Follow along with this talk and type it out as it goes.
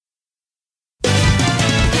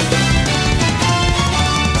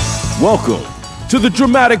Welcome to the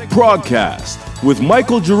Dramatic Progcast with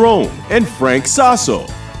Michael Jerome and Frank Sasso.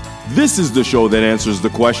 This is the show that answers the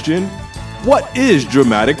question, what is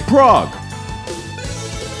dramatic prog?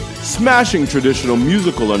 Smashing traditional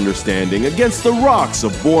musical understanding against the rocks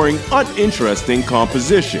of boring, uninteresting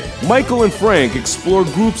composition. Michael and Frank explore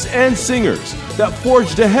groups and singers that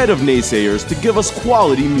forged ahead of naysayers to give us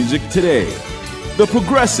quality music today. The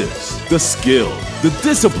progressives, the skill, the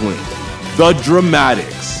discipline, the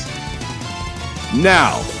dramatics.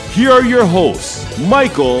 Now, here are your hosts,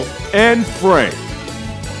 Michael and Frank.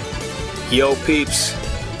 Yo, peeps.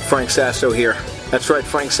 Frank Sasso here. That's right,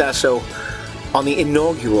 Frank Sasso on the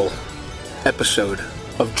inaugural episode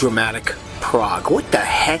of Dramatic Prog. What the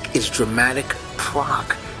heck is Dramatic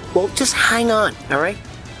Prog? Well, just hang on, all right?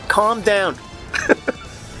 Calm down. We're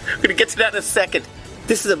going to get to that in a second.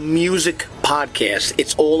 This is a music podcast.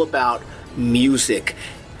 It's all about music,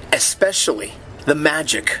 especially the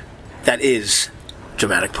magic that is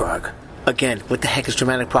Dramatic Prog. Again, what the heck is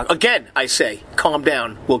Dramatic Prog? Again, I say, calm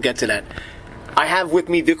down. We'll get to that. I have with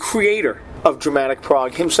me the creator of Dramatic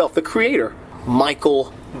Prog himself, the creator,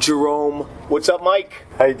 Michael Jerome. What's up, Mike?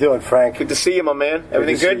 How you doing, Frank? Good to see you, my man.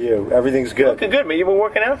 Everything good? See you. Everything's good. Looking good, man. You been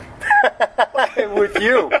working out? With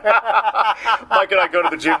you. Mike and I go to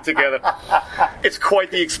the gym together. It's quite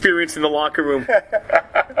the experience in the locker room.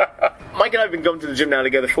 Mike and I have been going to the gym now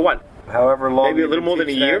together for what? However long. Maybe a little more than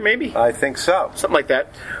a year, maybe? I think so. Something like that.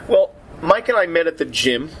 Well, Mike and I met at the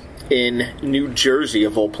gym in New Jersey,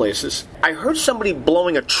 of all places. I heard somebody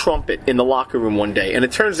blowing a trumpet in the locker room one day, and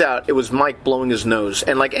it turns out it was Mike blowing his nose.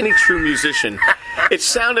 And like any true musician, it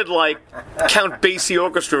sounded like Count Basie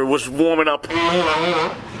Orchestra was warming up.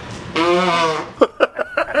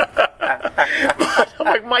 I'm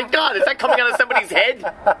like, my God, is that coming out of somebody's head?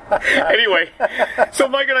 Anyway, so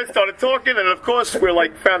Mike and I started talking, and of course,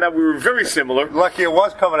 found out we were very similar. Lucky it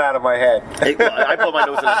was coming out of my head. I blow my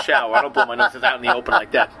nose in the shower. I don't blow my noses out in the open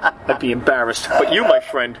like that. I'd be embarrassed. But you, my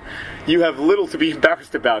friend, you have little to be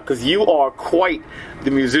embarrassed about, because you are quite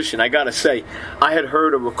the musician. I gotta say, I had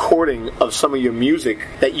heard a recording of some of your music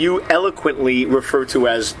that you eloquently refer to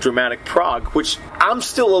as dramatic prog, which I'm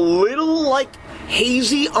still a little,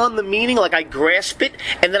 hazy on the meaning, I grasp it,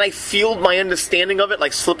 and then I feel my understanding of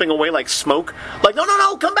it, slipping away like smoke.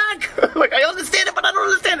 No, come back! I understand it, but I don't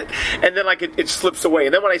understand it. And then, it slips away.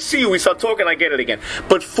 And then when I see you, we start talking, I get it again.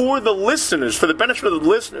 But for the listeners, for the benefit of the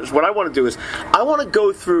listeners, what I want to do is, I want to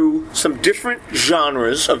go through some different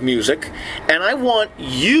genres of music, and I want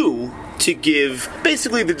you to give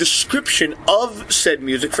basically the description of said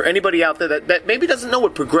music for anybody out there that maybe doesn't know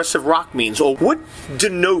what progressive rock means, or what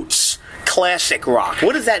denotes classic rock.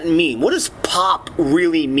 What does that mean? What does pop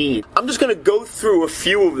really mean? I'm just going to go through a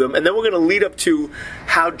few of them, and then we're going to lead up to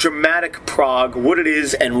how dramatic prog, what it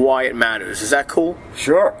is, and why it matters. Is that cool?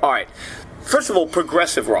 Sure. All right. First of all,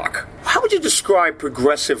 progressive rock. How would you describe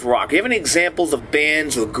progressive rock? Do you have any examples of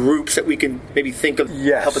bands or groups that we can maybe think of?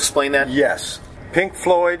 Yes. Help explain that? Yes. Pink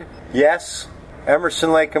Floyd, yes.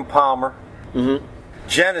 Emerson, Lake and Palmer. Mm-hmm.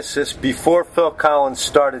 Genesis, before Phil Collins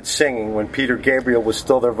started singing, when Peter Gabriel was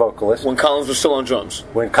still their vocalist. When Collins was still on drums.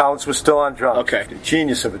 When Collins was still on drums. Okay.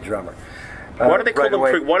 Genius of a drummer. Why do they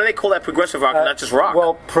call that progressive rock and not just rock?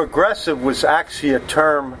 Well, progressive was actually a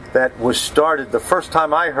term that was started. The first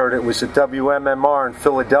time I heard it was at WMMR in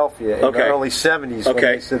Philadelphia in the early 70s. Okay. When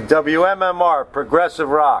they said WMMR, progressive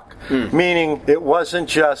rock, meaning it wasn't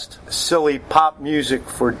just silly pop music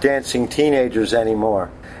for dancing teenagers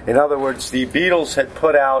anymore. In other words, the Beatles had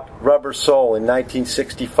put out Rubber Soul in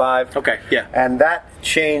 1965. Okay, yeah. And that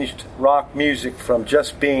changed rock music from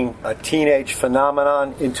just being a teenage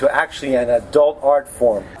phenomenon into actually an adult art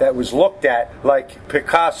form that was looked at like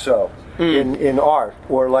Picasso in art,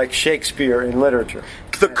 or like Shakespeare in literature.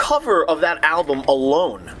 The cover of that album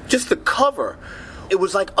alone, just the cover, it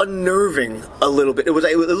was unnerving a little bit. It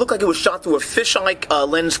looked like it was shot through a fisheye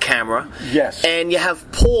lens camera. Yes. And you have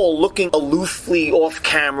Paul looking aloofly off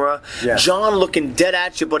camera. Yes. John looking dead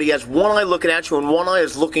at you, but he has one eye looking at you and one eye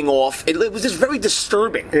is looking off. It was just very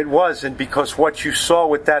disturbing. It was, and because what you saw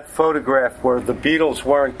with that photograph were the Beatles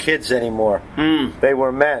weren't kids anymore. They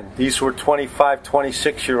were men. These were 25,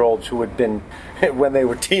 26-year-olds who had been, when they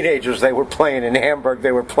were teenagers, they were playing in Hamburg.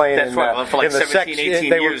 They were playing for in the 17,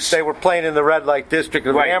 18 years. They were playing in the red light district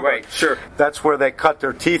of Hamburg. Right, sure. That's where they cut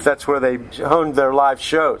their teeth. That's where they honed their live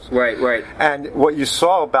shows. Right. And what you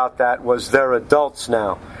saw about that was they're adults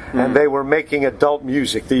now. and they were making adult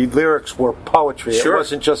music. The lyrics were poetry. Sure. It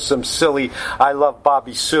wasn't just some silly "I love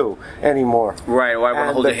Bobby Sue" anymore. Right, or I want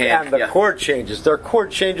to hold your hand. And the chord changes. Their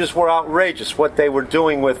chord changes were outrageous. What they were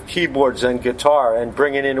doing with keyboards and guitar and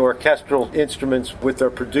bringing in orchestral instruments with their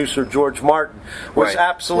producer George Martin was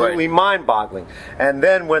absolutely mind-boggling. And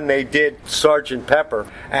then when they did Sgt. Pepper,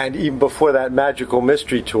 and even before that, Magical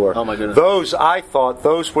Mystery Tour, oh my goodness, I thought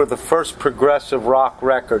those were the first progressive rock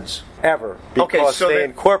records ever, because they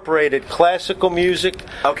incorporated classical music,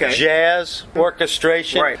 jazz,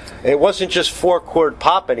 orchestration. Right. It wasn't just 4-chord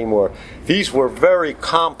pop anymore. These were very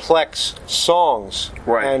complex songs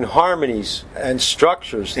and harmonies and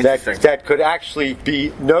structures that could actually be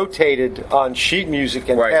notated on sheet music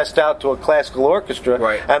and passed out to a classical orchestra,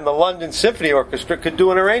 and the London Symphony Orchestra could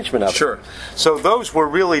do an arrangement of it. Sure. So those were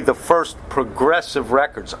really the first progressive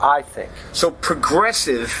records, I think. So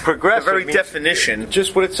progressive, the very definition.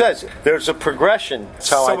 Just what it says. There's a progression.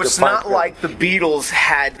 So it's not like the Beatles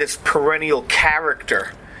had this perennial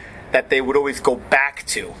character that they would always go back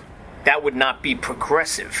to. That would not be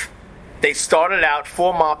progressive. They started out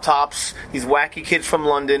 4 mop tops, these wacky kids from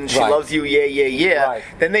London, She Loves You, Yeah, Yeah, Yeah. Right.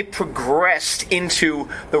 Then they progressed into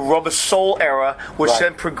the Rubber Soul era, which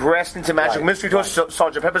then progressed into Magic Mystery Tour,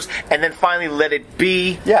 Sgt. Pepper's, and then finally Let It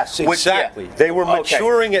Be. Yes, exactly. They were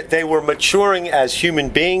maturing They were maturing as human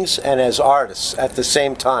beings and as artists at the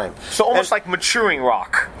same time. So almost like maturing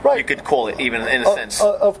rock, you could call it, even in a sense.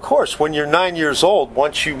 Of course, when you're 9 years old,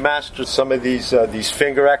 once you master some of these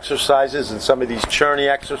finger exercises and some of these churny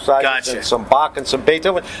exercises, and some Bach and some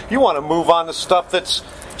Beethoven, you want to move on to stuff that's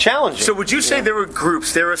challenging. So would you say there were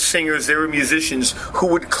groups, there were singers, there were musicians who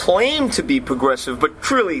would claim to be progressive, but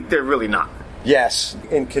truly they're really not? Yes.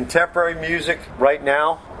 In contemporary music right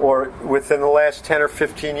now, or within the last 10 or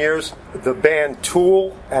 15 years, the band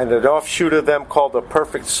Tool and an offshoot of them called The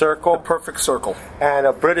Perfect Circle. The Perfect Circle. And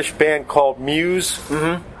a British band called Muse.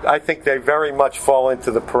 Mm-hmm. I think they very much fall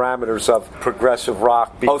into the parameters of progressive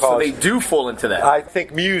rock. Because so they do fall into that? I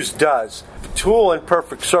think Muse does. Tool and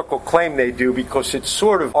Perfect Circle claim they do because it's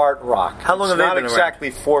sort of art rock. How long have they been around? Not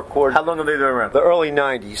exactly 4-chord. How long have they been around? The early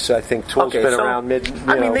 90s, I think. Tool's been around mid...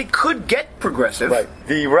 I mean, they could get progressive. Right.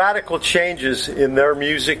 The radical changes in their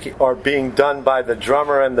music are being done by the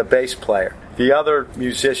drummer and the bass player. The other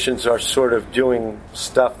musicians are sort of doing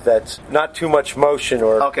stuff that's not too much motion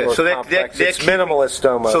or so complex. It's minimalist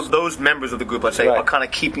almost. So those members of the group, let's say, are kind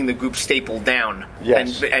of keeping the group stapled down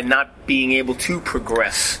and not being able to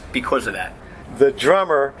progress because of that. The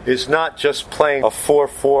drummer is not just playing a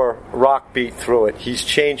 4/4 rock beat through it. He's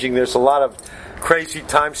changing. There's a lot of crazy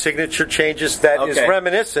time signature changes that is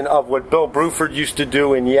reminiscent of what Bill Bruford used to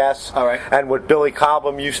do in Yes, and what Billy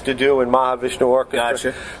Cobham used to do in Mahavishnu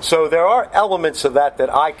Orchestra. Gotcha. So there are elements of that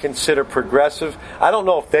I consider progressive. I don't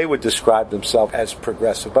know if they would describe themselves as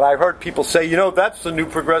progressive, but I've heard people say, that's the new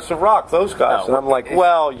progressive rock, those guys. And I'm like,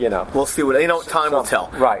 well, We'll see what, time will tell.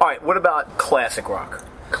 Right. All right, what about classic rock?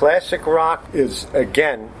 Classic rock is,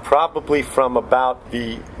 again, probably from about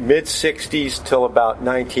the mid-'60s till about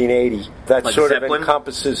 1980. That like sort Zeppelin? of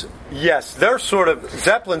encompasses... Yes, they're sort of...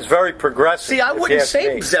 Zeppelin's very progressive. See, I wouldn't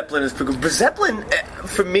say Zeppelin is progressive. But Zeppelin,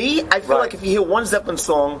 for me, I feel like if you hear one Zeppelin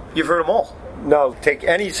song, you've heard them all. No, take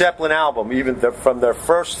any Zeppelin album, even from their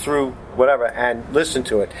first through whatever, and listen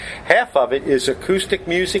to it. Half of it is acoustic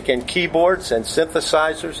music and keyboards and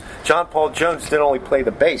synthesizers. John Paul Jones didn't only play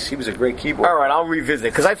the bass. He was a great keyboard. All right, I'll revisit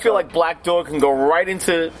it, because I feel like Black Dog can go right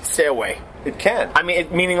into Stairway. It can. I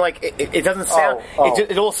mean, meaning like it doesn't sound...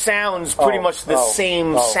 It all sounds pretty much the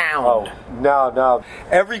same sound. No.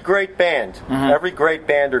 Every great band, every great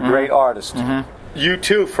band or great artist,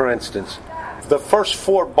 U2, for instance, the first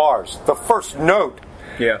 4 bars, the first note,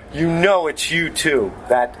 you know it's U2.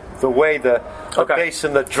 That the way the bass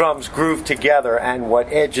and the drums groove together, and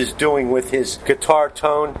what Edge is doing with his guitar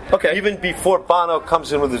tone. Even before Bono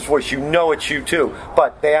comes in with his voice, you know it's U2.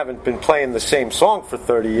 But they haven't been playing the same song for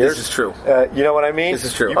 30 years. This is true. You know what I mean? This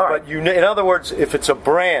is true. But in other words, if it's a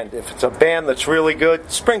brand, if it's a band that's really good,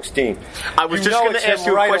 Springsteen. I was just going to ask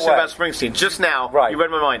you a question about Springsteen just now. Right. You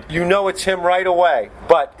read my mind. You know it's him right away.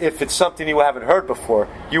 But if it's something you haven't heard before,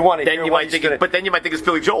 you want to hear what he's going to... But then you might think it's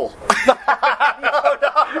Billy Joel.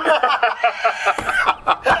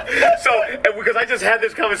 Because I just had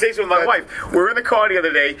this conversation with my wife. We're in the car the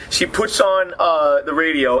other day. She puts on the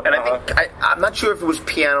radio, and I think I'm not sure if it was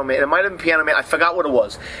Piano Man. It might have been Piano Man. I forgot what it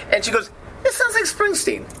was. And she goes, "It sounds like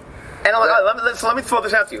Springsteen." And I'm like, "All right, let me throw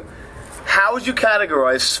this out to you. How would you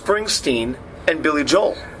categorize Springsteen and Billy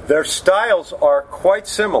Joel?" Their styles are quite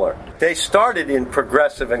similar. They started in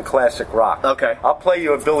progressive and classic rock. I'll play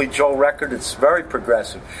you a Billy Joel record. It's very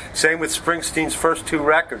progressive. Same with Springsteen's first 2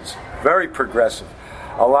 records. Very progressive.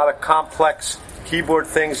 a lot of complex keyboard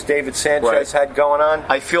things David Sanchez had going on.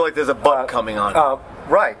 I feel like there's a bug coming on.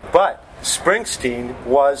 Right, but Springsteen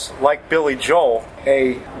was, like Billy Joel,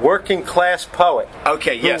 a working class poet.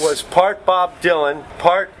 Okay, yes. Who was part Bob Dylan,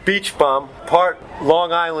 part Beach Bum, part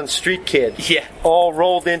Long Island Street Kid. Yeah. All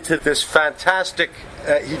rolled into this fantastic...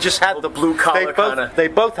 he just had the blue collar kind of... They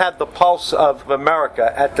both had the pulse of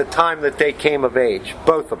America at the time that they came of age.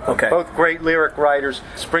 Both of them. Okay. Both great lyric writers.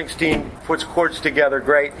 Springsteen puts chords together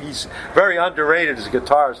great. He's very underrated as a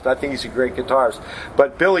guitarist. I think he's a great guitarist.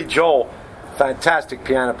 But Billy Joel, fantastic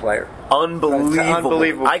piano player.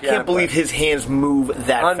 Unbelievable. I can't believe player. his hands move that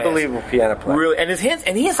fast. Unbelievable piano player. Really, and his hands,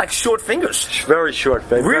 and he has like short fingers. Very short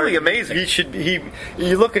fingers. Really amazing.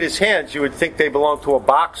 You look at his hands, you would think they belong to a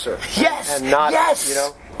boxer. Yes. And not,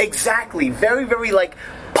 yes. Exactly. Very, very like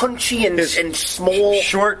punchy and small.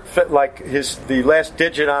 Short, like the last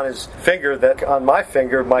digit on his finger, that on my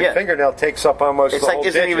finger, fingernail takes up almost the whole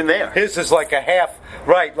digit. Isn't even there. His is like a half.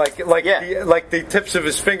 Right, like the tips of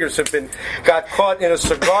his fingers got caught in a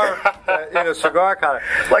cigar cutter.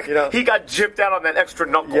 He got gypped out on that extra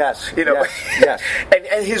knuckle. Yes, yes.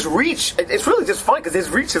 and his reach, it's really just funny because his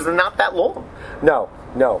reach is not that long.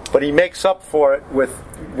 No, but he makes up for it with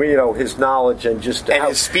his knowledge and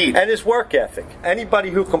his speed and his work ethic. Anybody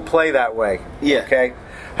who can play that way,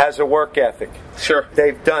 has a work ethic. Sure,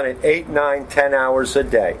 they've done it 8, 9, 10 hours a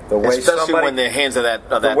day. Especially when their hands are that.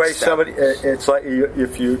 The way somebody, it's like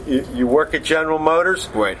if you work at General Motors.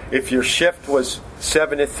 Right. If your shift was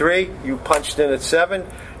 7 to 3, you punched in at 7.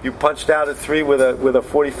 You punched out at 3 with a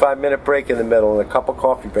 45-minute break in the middle and a couple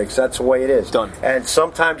coffee breaks. That's the way it is. Done. And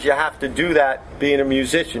sometimes you have to do that being a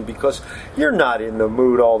musician because you're not in the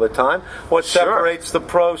mood all the time. What separates the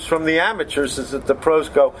pros from the amateurs is that the pros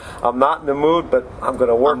go, I'm not in the mood, but I'm going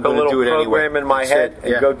to work a little program in my head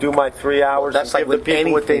and go do my 3 hours that's and give the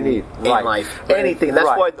people what they need. In life. Anything. That's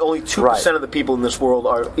why only 2% of the people in this world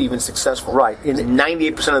are even successful. Right.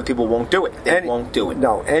 98% of the people won't do it. They won't do it.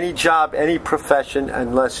 No. Any job, any profession,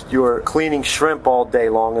 unless you're cleaning shrimp all day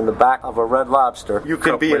long in the back of a Red Lobster, you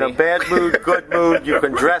can be in a bad mood, good mood, you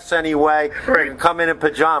can dress anyway, you can come in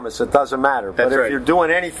pajamas, it doesn't matter. But if you're doing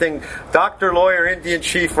anything, doctor, lawyer, Indian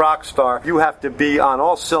chief, rock star, you have to be on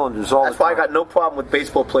all cylinders all the time. That's why I got no problem with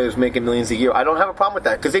baseball players making millions a year. I don't have a problem with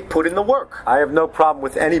that because they put in the work. I have no problem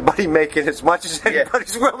with anybody making as much as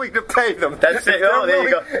anybody's willing to pay them. That's it. Oh, there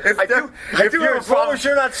you go. As long as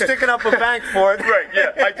you're not sticking up a bank for it. Right,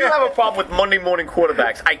 yeah. I do have a problem with Monday morning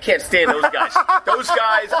quarterbacks. I can't stand those guys. Those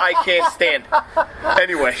guys I can't stand.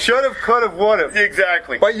 Anyway. Should have, could have, would have.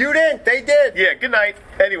 Exactly. But you didn't. They did. Yeah, good night.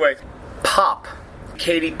 Anyway. Pop.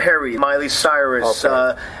 Katy Perry, Miley Cyrus,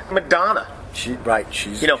 Madonna. She's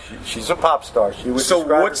a pop star. She would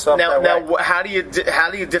describe herself that way. How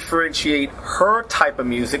do you differentiate her type of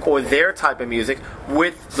music or their type of music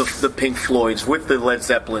with the Pink Floyds, with the Led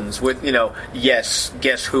Zeppelins, with Yes,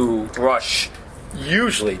 Guess Who, Rush?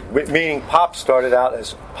 Usually, meaning pop started out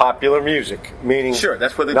as popular music, meaning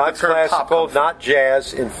that's where not the term classical, pop not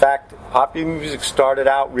jazz. In fact, popular music started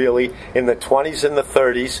out really in the 20s and the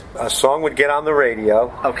 30s. A song would get on the radio,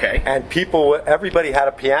 and everybody had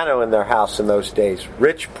a piano in their house in those days.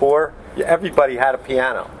 Rich, poor, everybody had a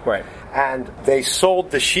piano. Right. And they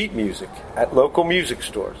sold the sheet music at local music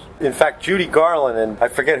stores. In fact, Judy Garland and I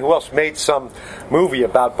forget who else made some movie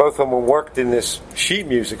about both of them worked in this sheet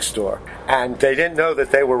music store. And they didn't know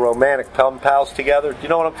that they were romantic pen pals together. Do you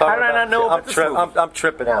know what I'm talking about? How did I not know about this movie? I'm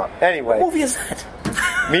tripping out. Anyway. What movie is that?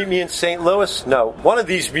 Meet Me in St. Louis? No. One of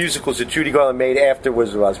these musicals that Judy Garland made after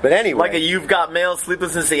Wizard of Oz. But anyway. Like a You've Got Mail,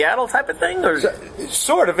 Sleepless in Seattle type of thing? Or?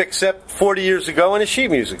 Sort of, except 40 years ago in a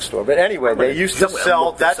sheet music store. But anyway, they used to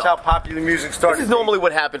sell. That's how popular music started. This is normally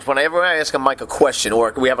what happens whenever I ask a Mike a question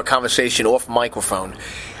or we have a conversation off microphone.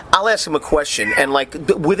 I'll ask him a question, and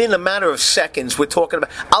within a matter of seconds, we're talking about.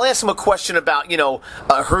 I'll ask him a question about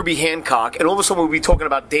Herbie Hancock, and all of a sudden we'll be talking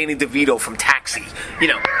about Danny DeVito from Taxi.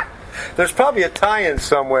 There's probably a tie-in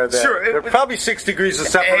somewhere there. Sure. There's probably 6 degrees of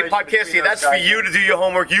separation. Hey, Podcastia, that's for you to do your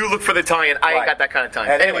homework. You look for the tie-in. I ain't got that kind of time.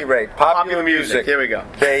 At any rate, popular music. Here we go.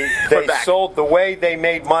 They sold, the way they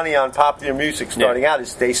made money on popular music starting out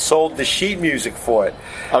is they sold the sheet music for it.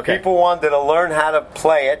 Okay. People wanted to learn how to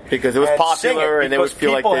play it. Because it was popular and they would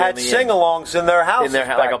feel like people had sing-alongs in their houses. In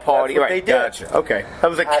their like a party. That's what they did. Gotcha. Okay. That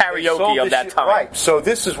was a karaoke of that time. Right. So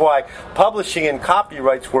this is why publishing and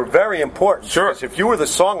copyrights were very important. Sure. Because if you were the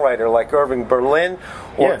songwriter like Irving Berlin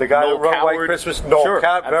or the guy Noel who wrote Coward. White Christmas. Noel Sure,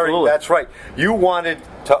 Coward, absolutely. that's right. You wanted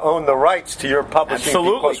to own the rights to your publishing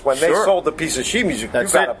Absolutely, because when they sure. sold the piece of sheet music,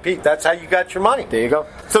 That's you got it. a piece. That's how you got your money. There you go.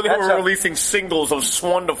 So they That's were how- releasing singles of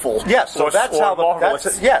Swonderful. Yes, so or, that's or how Marvelous.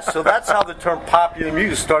 so that's how the term popular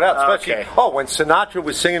music started out. Especially, Okay. when Sinatra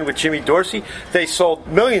was singing with Jimmy Dorsey, they sold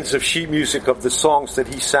millions of sheet music of the songs that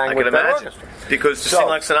he sang I with can that imagine. orchestra. Because to So- sing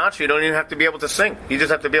like Sinatra, you don't even have to be able to sing. You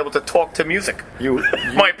just have to be able to talk to music. You-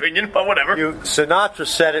 My opinion, but whatever. Sinatra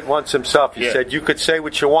said it once himself. He Yeah. said, "You could say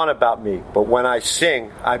what you want about me, but when I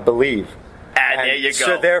sing, I believe." and there you go.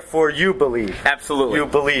 So therefore, you believe. Absolutely. You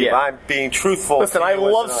believe. Yeah. I'm being truthful. Listen, to I you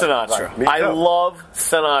as love an artist. Sinatra. Right. Me I too. love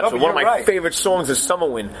Sinatra. No, but One of you're my right. favorite songs is Summer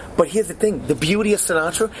Wind. But here's the thing. The beauty of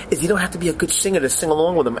Sinatra is you don't have to be a good singer to sing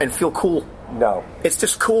along with him and feel cool. No. It's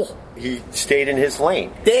just cool. He stayed in his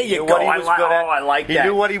lane. There He you knew go. what he I was li- good at. oh, I like he that.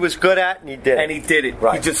 knew what he was good at, and he did it. And he did it.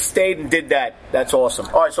 Right. He just stayed and did that. That's awesome.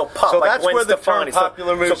 All right, so pop. So like that's Gwen where the term Stefani.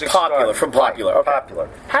 popular music so popular, started. from popular. Right, Okay. popular.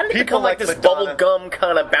 How did it People become like like this Madonna- bubblegum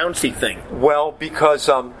kind of bouncy thing? Well, because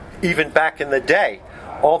even back in the day,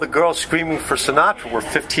 all the girls screaming for Sinatra were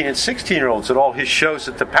 15 and 16-year-olds at all his shows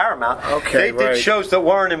at the Paramount. Okay, they did right. shows that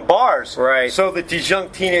weren't in bars, Right. so that these young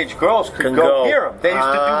teenage girls could Can go go. hear him. They used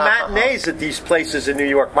to do matinees at these places in New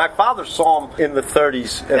York. My father saw them in the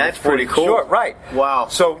 30s. And That's the 40s. pretty cool. Sure, right. Wow.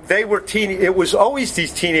 So they were it was always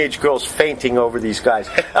these teenage girls fainting over these guys.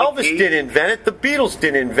 Elvis didn't invent it. The Beatles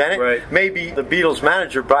didn't invent it. Right. Maybe the Beatles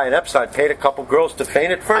manager, Brian Epstein, paid a couple girls to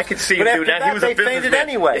faint at first. I could see but him after doing that. that. He was a They businessman. fainted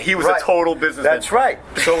anyway. He was a total businessman. That's right.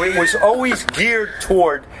 So it was always geared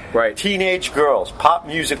toward Right. teenage girls. Pop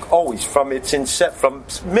music always from its from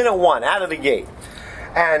minute one out of the gate.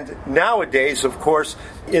 And nowadays, of course,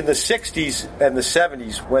 in the 60s and the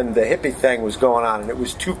 70s, when the hippie thing was going on and it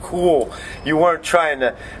was too cool, you weren't trying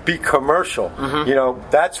to be commercial. Mm-hmm. You know,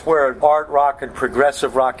 that's where art rock and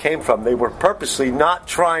progressive rock came from. They were purposely not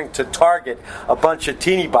trying to target a bunch of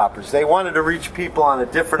teeny boppers. They wanted to reach people on a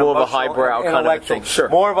different More of a emotional highbrow and kind of a intellectual- thing. Sure.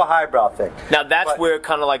 More of a highbrow thing. Now that's But- where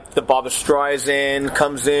kind of like the Barbra Streisand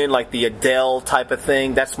comes in, like the Adele type of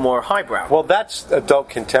thing. That's more highbrow. Well, that's adult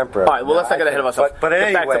contemporary. All right, well, let's not get ahead of ourselves. But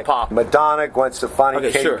Get back to anyway, pop. Madonna, Gwen Stefani,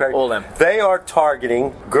 Okay, Katy sure, Perry, all them. they are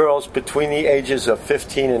targeting girls between the ages of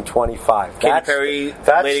 15 and 25. Katy Perry,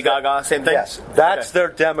 Lady Gaga, same thing? Yes, that's Okay. their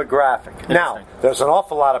demographic. Now, there's an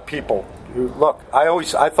awful lot of people look,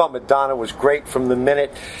 I thought Madonna was great from the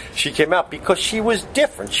minute she came out because she was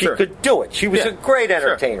different. She Sure. could do it. She was Yeah. a great Sure.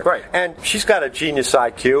 entertainer. Right. And she's got a genius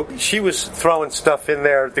IQ. She was throwing stuff in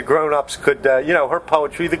there. The grown-ups could, her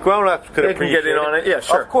poetry, the grown-ups could They can appreciate get in on it. Yeah,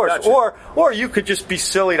 sure. Of course. Gotcha. Or you could just be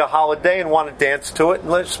silly to Holiday and want to dance to it and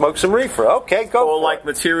let smoke some reefer. Okay, go Or for like it.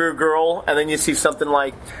 Material Girl, and then you see something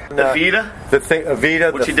like Evita. The thing,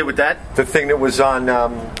 Evita. What she did with that? The thing that was on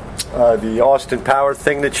the Austin Power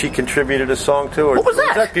thing that she contributed a song to. Or What was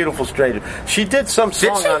that? Beautiful Stranger? She did some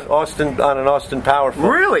song she? on an Austin Power film.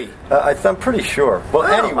 Really? I'm pretty sure. Well,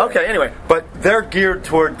 Oh, anyway. okay, anyway. But they're geared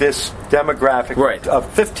toward this demographic Right. of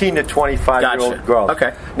 15 to 25-year-old Gotcha. girls.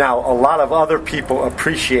 Okay. Now, a lot of other people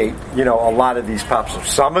appreciate, a lot of these pop songs.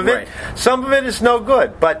 Some of Right. it is no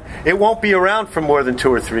good, but it won't be around for more than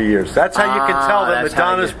 2 or 3 years. That's how you can tell that that's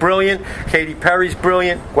how Madonna's you- brilliant, Katy Perry's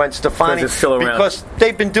brilliant, Gwen Stefani, Because it's still around. because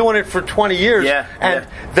they've been doing it for 20 years, Yeah, and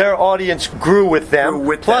yeah. their audience grew with them. Grew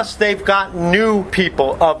with Plus, they've got new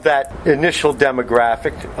people of that initial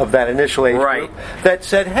demographic, of that initial age Right. group, that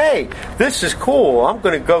said, "Hey, this is cool. I'm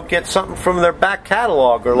going to go get something from their back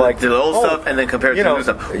catalog," or like the old oh, stuff, and then compare it to the new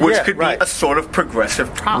stuff, which could be a sort of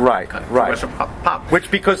progressive pop. Right, right. Progressive pop.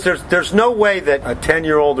 Which, because there's no way that a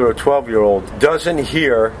 10-year-old or a 12-year-old doesn't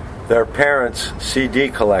hear their parents' CD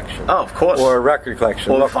collection. Oh, of course. Or a record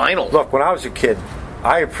collection. Or vinyl. Look, when I was a kid,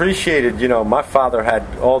 I appreciated, my father had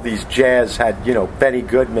all these jazz, had, Benny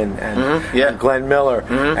Goodman and, yeah. and Glenn Miller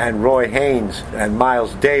and Roy Haynes and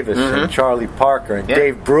Miles Davis and Charlie Parker and Yeah.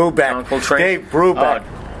 Dave Brubeck. John Coltrane. Dave Brubeck.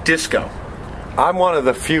 Disco. I'm one of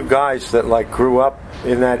the few guys that grew up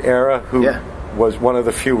in that era who Yeah. was one of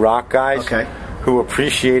the few rock guys Okay. who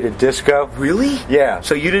appreciated disco. Really? Yeah.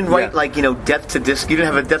 So you didn't write Yeah. Death to Disco? You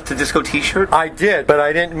didn't have a Death to Disco T-shirt? I did, but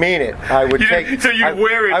I didn't mean it. I would You take. didn't- so you'd I,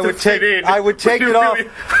 wear it I to would fit take. in. I would take You it off. really-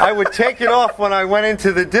 I would take it off when I went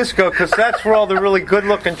into the disco because that's where all the really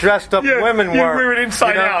good-looking, dressed-up women you were. wear it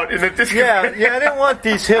inside out in the disco. Yeah, I didn't want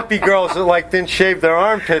these hippie girls that didn't shave their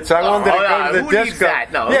armpits. I wanted to go to the who disco. needs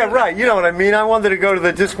that? No. Yeah, right. You know what I mean. I wanted to go to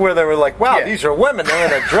the disco where they were like, "Wow, Yeah. these are women. They're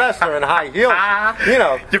in a dress. They're in high heels."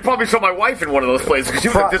 You probably saw my wife in one of those places because she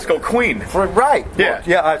was a disco queen. Right. Yeah. Well,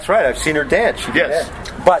 yeah, that's right. I've seen her dance. She can Yes.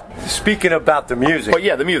 dance. But speaking about the music. But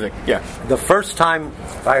yeah, the music. Yeah. The first time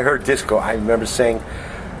I heard disco, I remember saying,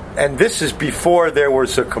 and this is before there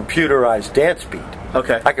was a computerized dance beat.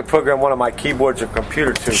 Okay. I could program one of my keyboards or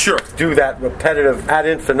computer to do that repetitive ad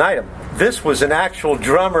infinitum. This was an actual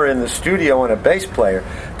drummer in the studio and a bass player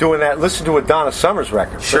doing that. Listen to a Donna Summers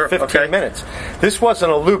record for 15 minutes. This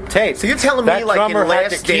wasn't a loop tape. So you're telling me, like in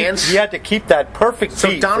Last Dance, he had to keep that perfect beat.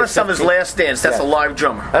 So Donna Summers' Last Dance, that's a live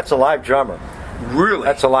drummer. That's a live drummer. Really?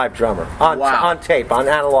 That's a live drummer. On tape, on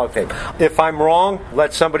analog tape. If I'm wrong,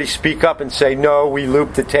 let somebody speak up and say, no, we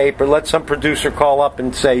looped the tape, or let some producer call up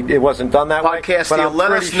and say it wasn't done that way. Podcast,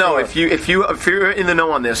 let us know. If you're in the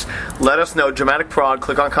know on this, let us know. Dramatic Prog,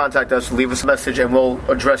 click on Contact Us, leave us a message, and we'll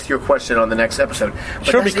address your question on the next episode.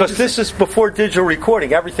 Sure, because this is before digital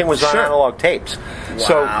recording. Everything was on analog tapes. Wow.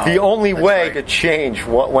 So the only way to change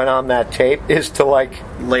what went on that tape is to, like,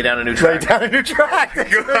 lay down a new track.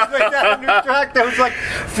 That was like,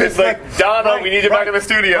 it's like Donna, we need you back in the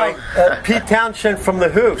studio. Pete Townshend from The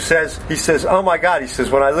Who says, oh my God, he says,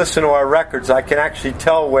 when I listen to our records, I can actually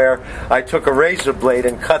tell where I took a razor blade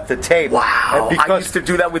and cut the tape. Wow, I used to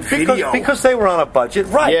do that with video. Because they were on a budget.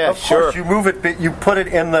 Right, yeah, of course, you move it, you put it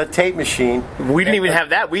in the tape machine. We didn't even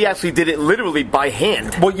have that. We actually did it literally by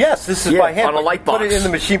hand. Well, yes, this is by hand. On a light box. Put it in the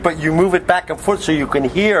machine, but you move it back and forth so you can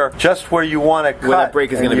hear just where you want to cut. Where that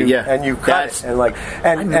break is going to be, And you cut it.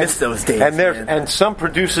 And I miss those days, And some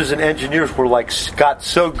producers and engineers were got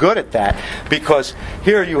so good at that, because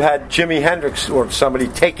here you had Jimi Hendrix or somebody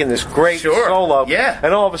taking this great solo,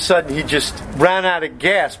 and all of a sudden he just ran out of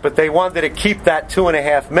gas, but they wanted to keep that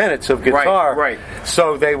 2.5 minutes of guitar, right.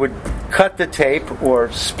 So they would cut the tape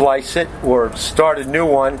or splice it or start a new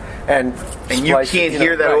one and you can't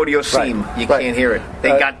hear that audio seam. You can't hear it. They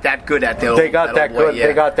got that good at it. They got that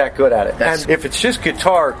good at it. And if it's just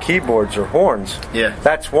guitar, keyboards, or horns,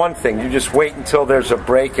 that's one thing. You just wait until there's a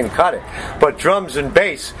break and cut it. But drums and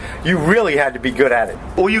bass, you really had to be good at it.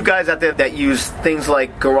 All you guys out there that use things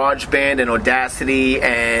like GarageBand and Audacity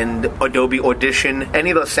and Adobe Audition, any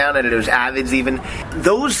of those sound editors, Avids even,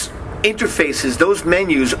 those interfaces, those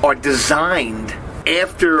menus are designed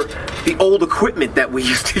after the old equipment that we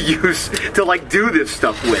used to use to do this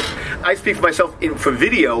stuff with. I speak for myself. For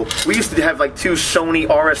video, we used to have 2 Sony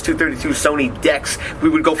RS-232 Sony decks. We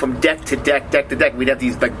would go from deck to deck to deck. We'd have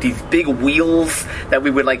these big wheels that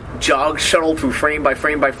we would jog shuttle through frame by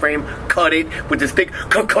frame by frame, cut it with this big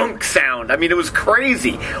kunk sound. I mean, it was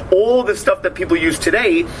crazy. All the stuff that people use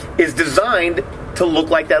today is designed to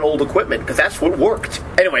look like that old equipment because that's what worked.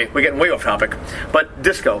 Anyway, we're getting way off topic. But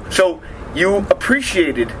disco. So you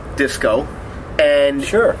appreciated disco, and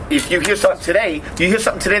if you hear something today, do you hear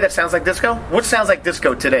something today that sounds like disco? What sounds like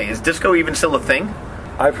disco today? Is disco even still a thing?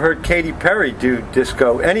 I've heard Katy Perry do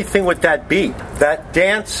disco. Anything with that beat, that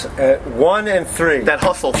dance at 1 and 3, that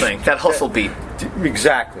hustle thing, that hustle beat.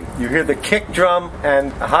 Exactly. You hear the kick drum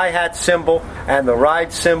and hi-hat cymbal and the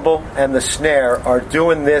ride cymbal and the snare are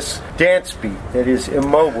doing this dance beat that is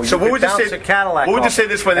immobile. So what would you say? Cadillac what would you say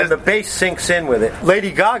this one is? And the bass sinks in with it. Lady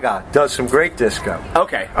Gaga does some great disco.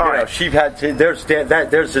 Okay, all right. She had there's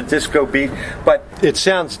a disco beat, but it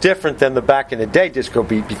sounds different than the back in the day disco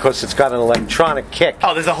beat because it's got an electronic kick.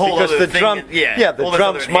 Oh, there's a whole other thing. The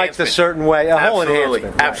drums mic'd a certain way. Whole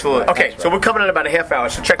enhancement. Absolutely. Right, okay, so we're coming in about a half hour.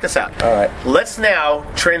 So check this out. All right. Let's now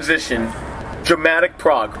transition Dramatic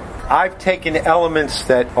Prog. I've taken elements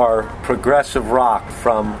that are progressive rock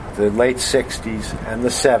from the late 60s and the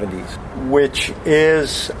 70s, which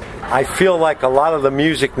is, I feel like a lot of the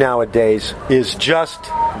music nowadays is just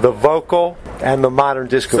the vocal and the modern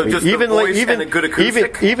disco so beat. Just the voice and a good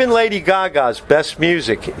acoustic? Even Lady Gaga's best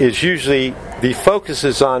music is usually, the focus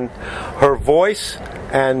is on her voice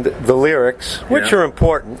and the lyrics, which are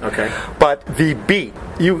important. Okay. But the beat,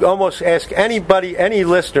 you almost ask anybody, any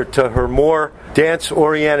listener to her more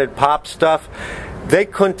dance-oriented pop stuff, they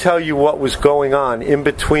couldn't tell you what was going on in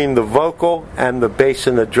between the vocal and the bass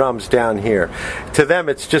and the drums down here. To them,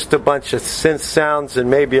 it's just a bunch of synth sounds and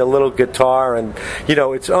maybe a little guitar, and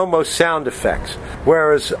it's almost sound effects.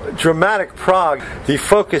 Whereas Dramatic Prog, the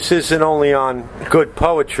focus isn't only on good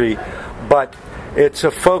poetry, but it's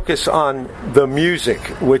a focus on the music,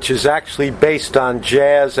 which is actually based on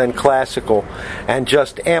jazz and classical and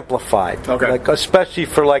just amplified. Okay. Especially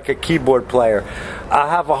for a keyboard player. I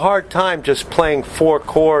have a hard time just playing 4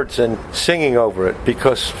 chords and singing over it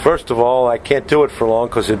because, first of all, I can't do it for long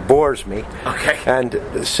because it bores me. Okay.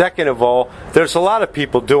 And second of all, there's a lot of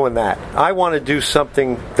people doing that. I want to do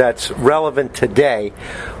something that's relevant today,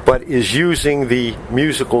 but is using the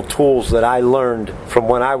musical tools that I learned from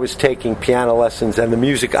when I was taking piano lessons and the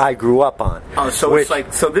music I grew up on. So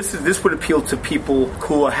this would appeal to people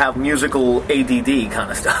who have musical ADD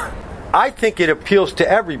kind of stuff. I think it appeals to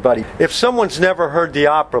everybody. If someone's never heard the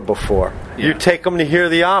opera before, You take them to hear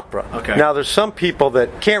the opera. Okay. Now, there's some people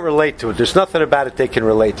that can't relate to it. There's nothing about it they can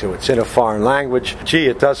relate to. It's in a foreign language. Gee,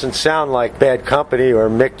 it doesn't sound like Bad Company or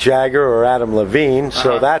Mick Jagger or Adam Levine,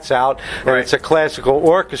 so that's out. And it's a classical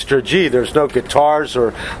orchestra. Gee, there's no guitars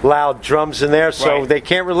or loud drums in there, so they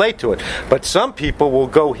can't relate to it. But some people will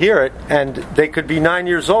go hear it, and they could be 9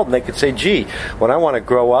 years old, and they could say, gee, when I want to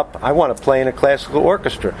grow up, I want to play in a classical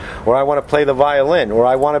orchestra, or I want to play the violin, or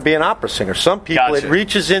I want to be an opera singer. Some people, it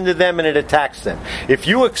reaches into them and it attacks them. If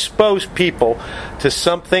you expose people to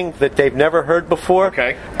something that they've never heard before,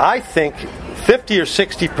 I think 50 or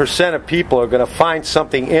 60% of people are going to find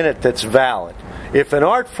something in it that's valid. If an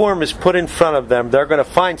art form is put in front of them, they're going to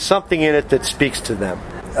find something in it that speaks to them.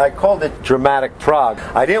 I called it dramatic prog.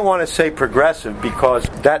 I didn't want to say progressive because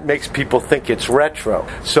that makes people think it's retro.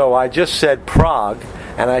 So I just said prog,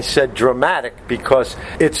 and I said dramatic because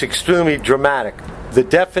it's extremely dramatic. The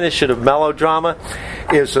definition of melodrama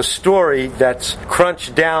is a story that's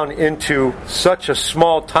crunched down into such a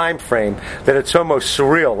small time frame that it's almost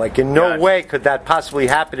surreal. Like in no way could that possibly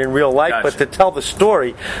happen in real life, but to tell the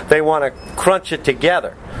story, they want to crunch it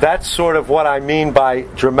together. That's sort of what I mean by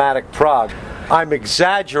dramatic prog. I'm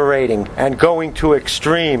exaggerating and going to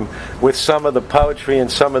extreme with some of the poetry and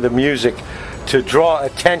some of the music to draw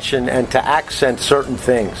attention and to accent certain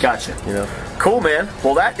things. Gotcha. You know? Cool, man.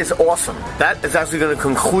 Well, that is awesome. That is actually going to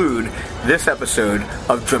conclude this episode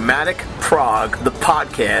of Dramatic Prog, the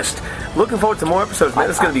podcast. Looking forward to more episodes, man.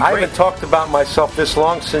 It's going to be great. I haven't talked about myself this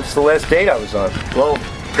long since the last date I was on. Well,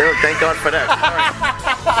 thank God for that. All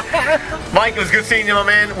right. Mike, it was good seeing you, my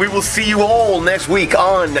man. We will see you all next week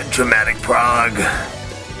on Dramatic Prog.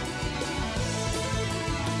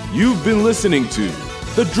 You've been listening to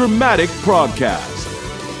the Dramatic Progcast.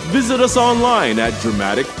 Visit us online at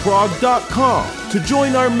dramaticprog.com to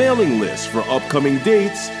join our mailing list for upcoming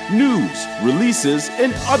dates, news, releases,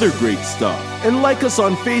 and other great stuff. And like us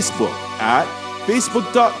on Facebook at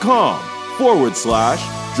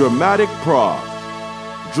facebook.com/Dramatic Prog.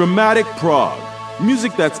 Dramatic Prog.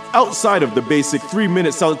 Music that's outside of the basic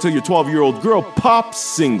 3-minute sell it to your 12-year-old girl pop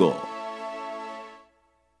single.